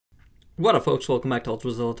What up, folks? Welcome back to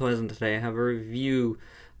ULTRAZILLA Toys, and today I have a review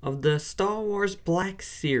of the Star Wars Black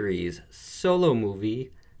Series solo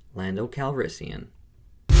movie, Lando Calrissian.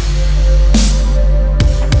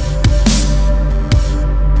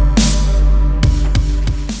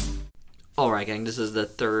 Alright, gang, this is the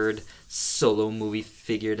third solo movie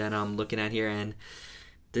figure that I'm looking at here, and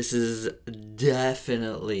this is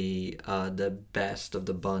definitely the best of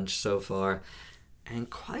the bunch so far,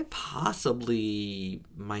 and quite possibly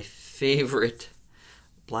my favorite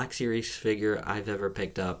Black Series figure I've ever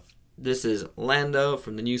picked up. This is Lando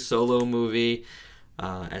from the new Solo movie,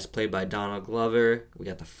 as played by Donald Glover. We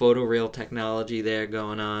got the photoreal technology there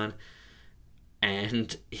going on,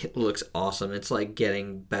 and it looks awesome. It's like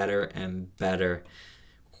getting better and better.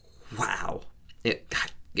 Wow. It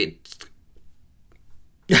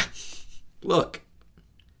look.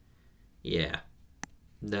 Yeah.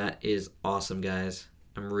 That is awesome, guys.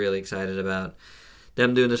 I'm really excited about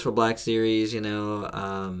them doing this for Black Series,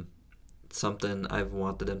 something I've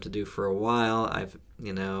wanted them to do for a while. I've,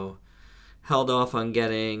 held off on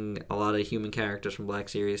getting a lot of human characters from Black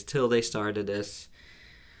Series till they started this.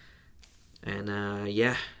 And,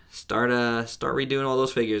 start redoing all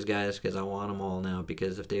those figures, guys, because I want them all now,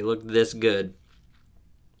 because if they look this good,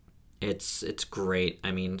 it's great.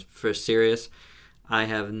 I mean, for serious, I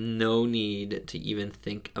have no need to even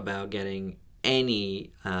think about getting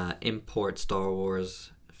any import Star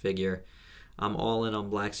Wars figure. I'm all in on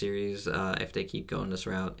Black Series if they keep going this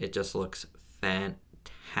route. It just looks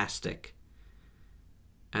fantastic.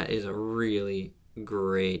 That is a really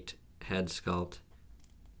great head sculpt.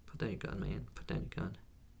 Put down your gun, man. Put down your gun.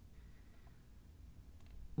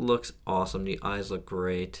 Looks awesome. The eyes look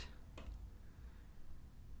great.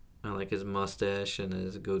 I like his mustache and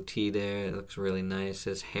his goatee there. It looks really nice.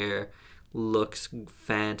 His hair looks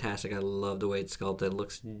fantastic. I love the way it's sculpted. It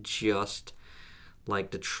looks just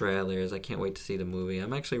like the trailers. I can't wait to see the movie.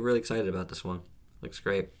 I'm actually really excited about this one. Looks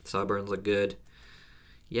great. Sideburns look good.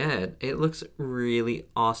 Yeah, it looks really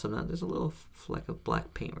awesome. Now, there's a little fleck of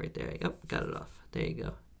black paint right there. Yep, got it off. There you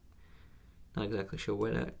go. Not exactly sure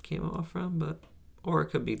where that came off from, or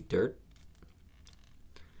it could be dirt.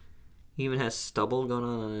 He even has stubble going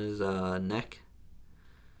on his neck.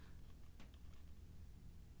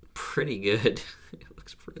 Pretty good. It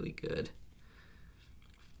looks really good.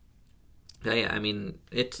 Yeah, I mean,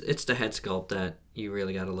 it's the head sculpt that you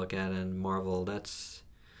really got to look at, and Marvel, that's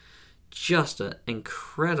just an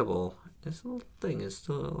incredible. This little thing is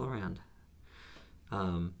still around.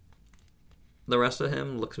 The rest of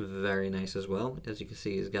him looks very nice as well. As you can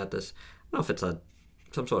see, he's got this. I don't know if it's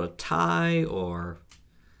some sort of tie or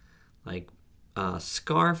like a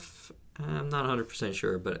scarf. I'm not 100%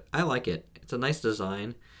 sure, but I like it. It's a nice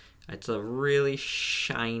design. It's a really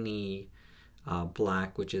shiny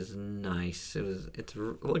black, which is nice. It's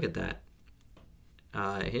look at that.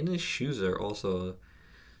 And his shoes are also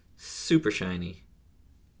super shiny,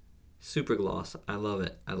 super gloss. I love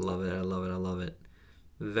it. I love it. I love it. I love it.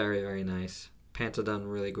 Very, very nice. Pants are done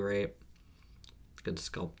really great. Good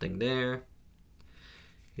sculpting there.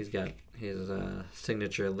 He's got his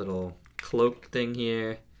signature little cloak thing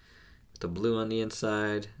here with the blue on the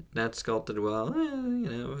inside. That's sculpted well.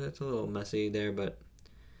 It's a little messy there, but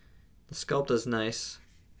the sculpt is nice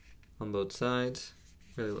on both sides.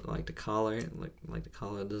 Really like the collar, like the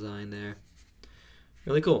collar design there.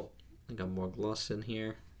 Really cool. I got more gloss in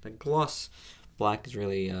here. The gloss black is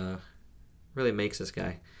really makes this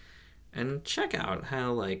guy. And check out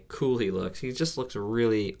how cool he looks. He just looks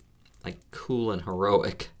really cool and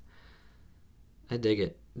heroic. I dig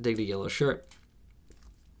it. Dig the yellow shirt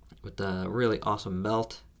with the really awesome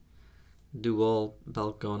belt. Dual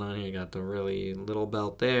belt going on here. You got the really little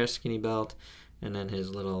belt there, skinny belt, and then his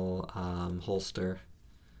little holster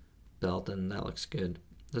belt, and that looks good.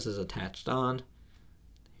 This is attached on.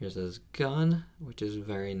 Here's his gun, which is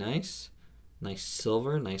very nice. Nice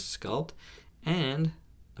silver, nice sculpt, and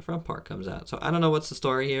the front part comes out. So I don't know what's the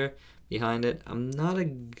story here behind it. I'm not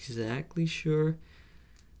exactly sure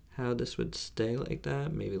how this would stay like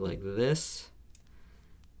that. Maybe like this,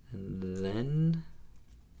 and then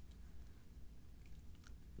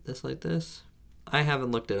this like this. I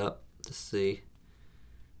haven't looked it up to see,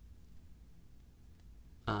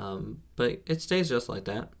 but it stays just like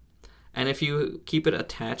that. And if you keep it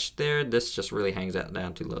attached there, this just really hangs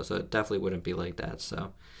down too low, so it definitely wouldn't be like that.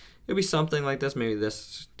 So it'd be something like this, maybe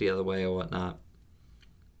this the other way or whatnot,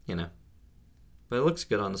 But it looks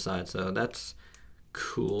good on the side, so that's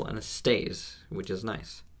cool, and it stays, which is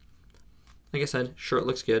nice. Like I said, shirt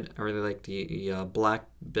looks good. I really like the black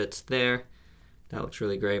bits there. That looks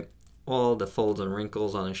really great. All the folds and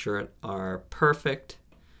wrinkles on his shirt are perfect.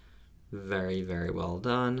 Very, very well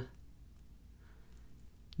done.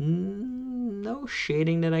 No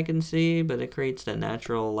shading that I can see, but it creates that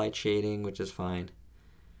natural light shading, which is fine.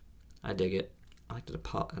 I dig it. I like that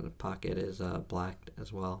the pocket is black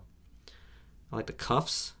as well. I like the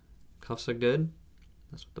cuffs. Cuffs are good.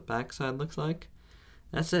 That's what the back side looks like.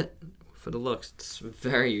 That's it for the looks. It's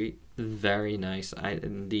very, very nice. I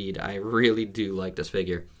really do like this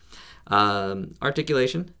figure.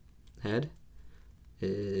 Articulation, head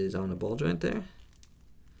is on a ball joint there.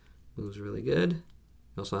 Moves really good.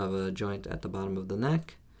 You also have a joint at the bottom of the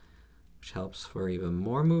neck, which helps for even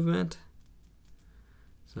more movement.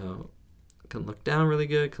 So it can look down really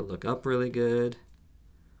good, can look up really good.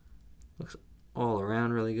 Looks all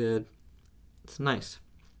around really good. It's nice.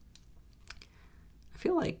 I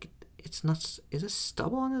feel like it's not, is it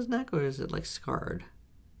stubble on his neck or is it like scarred?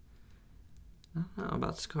 I don't know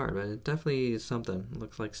about scarred, but it definitely is something. It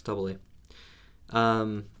looks like stubbly.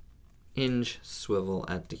 Hinge swivel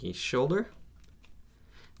at the shoulder.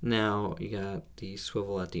 Now you got the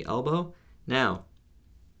swivel at the elbow. Now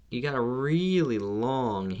you got a really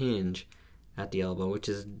long hinge at the elbow, which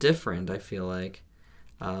is different, I feel like.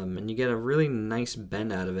 And you get a really nice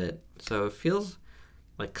bend out of it. So it feels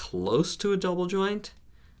like close to a double joint.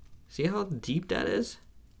 See how deep that is?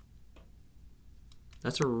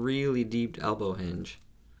 That's a really deep elbow hinge.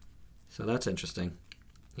 So that's interesting.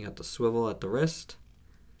 You got the swivel at the wrist.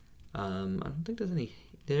 I don't think there's any,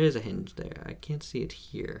 there is a hinge there. I can't see it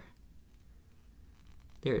here.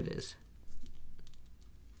 There it is.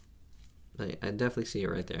 I definitely see it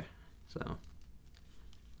right there. So,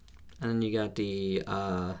 and then you got the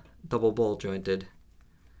double ball jointed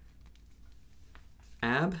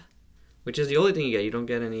ab, which is the only thing you get. You don't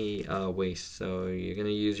get any waist, so you're gonna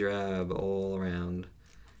use your ab all around.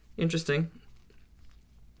 Interesting.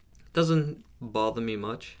 Doesn't bother me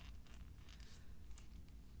much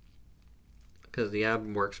because the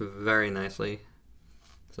ab works very nicely,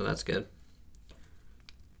 so that's good.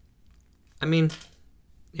 I mean,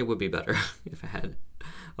 it would be better if I had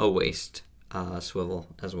a waist swivel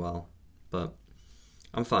as well, but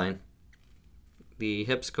I'm fine. The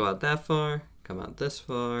hips go out that far, come out this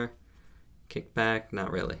far, kick back, not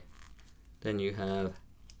really. Then you have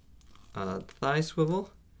thigh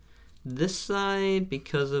swivel. This side,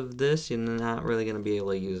 because of this, you're not really going to be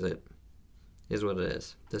able to use it, is what it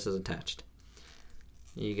is. This is attached.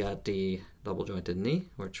 You got the double jointed knee,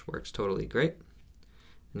 which works totally great.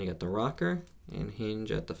 And you got the rocker and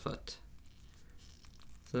hinge at the foot.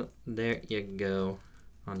 So there you go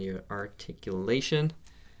on your articulation.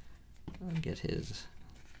 I'll get his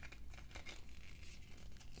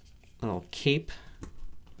little cape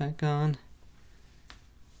back on.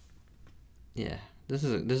 Yeah, this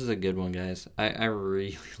is a good one, guys. I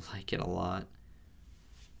really like it a lot.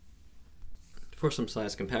 For some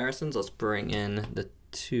size comparisons, let's bring in the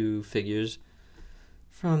two figures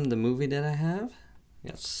from the movie that I have. We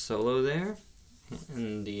got Solo there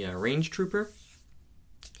and the Range Trooper.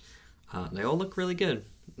 They all look really good.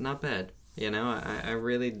 Not bad. You know, I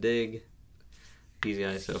really dig these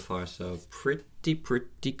guys so far. So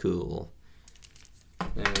pretty cool.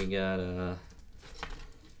 Then we got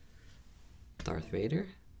Darth Vader.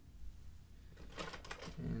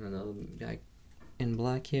 And another guy in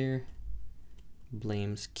black here.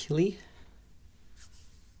 Blames Killy.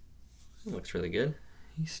 Looks really good.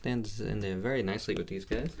 He stands in there very nicely with these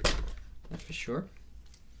guys. That's for sure.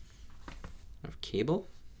 I have Cable.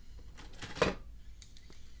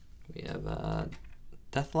 We have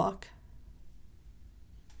Deathlock.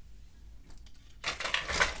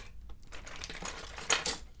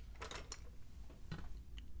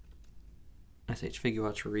 SH Figure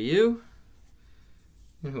Watch Ryu.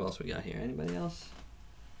 And who else we got here? Anybody else?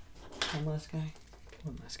 One last guy.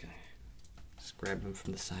 One last guy. Just grab him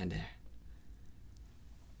from the side there.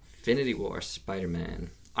 Infinity War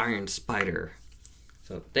Spider-Man. Iron Spider.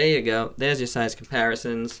 So there you go. There's your size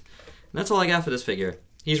comparisons. And that's all I got for this figure.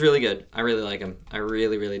 He's really good. I really like him. I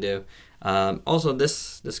really, really do. Also,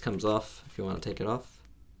 this comes off if you want to take it off.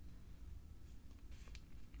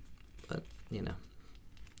 But, you know,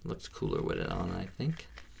 looks cooler with it on, I think.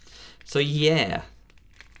 So, yeah.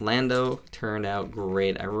 Lando turned out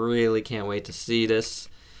great. I really can't wait to see this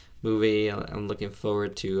movie. I'm looking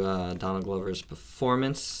forward to Donald Glover's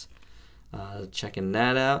performance. Checking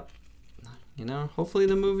that out. You know, hopefully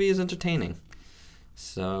the movie is entertaining.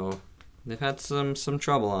 So, they've had some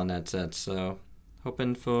trouble on that set, so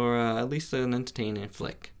hoping for at least an entertaining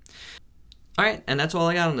flick. Alright, and that's all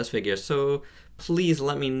I got on this figure, so please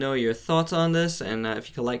let me know your thoughts on this, and if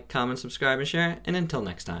you could like, comment, subscribe, and share, and until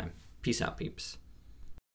next time, peace out, peeps.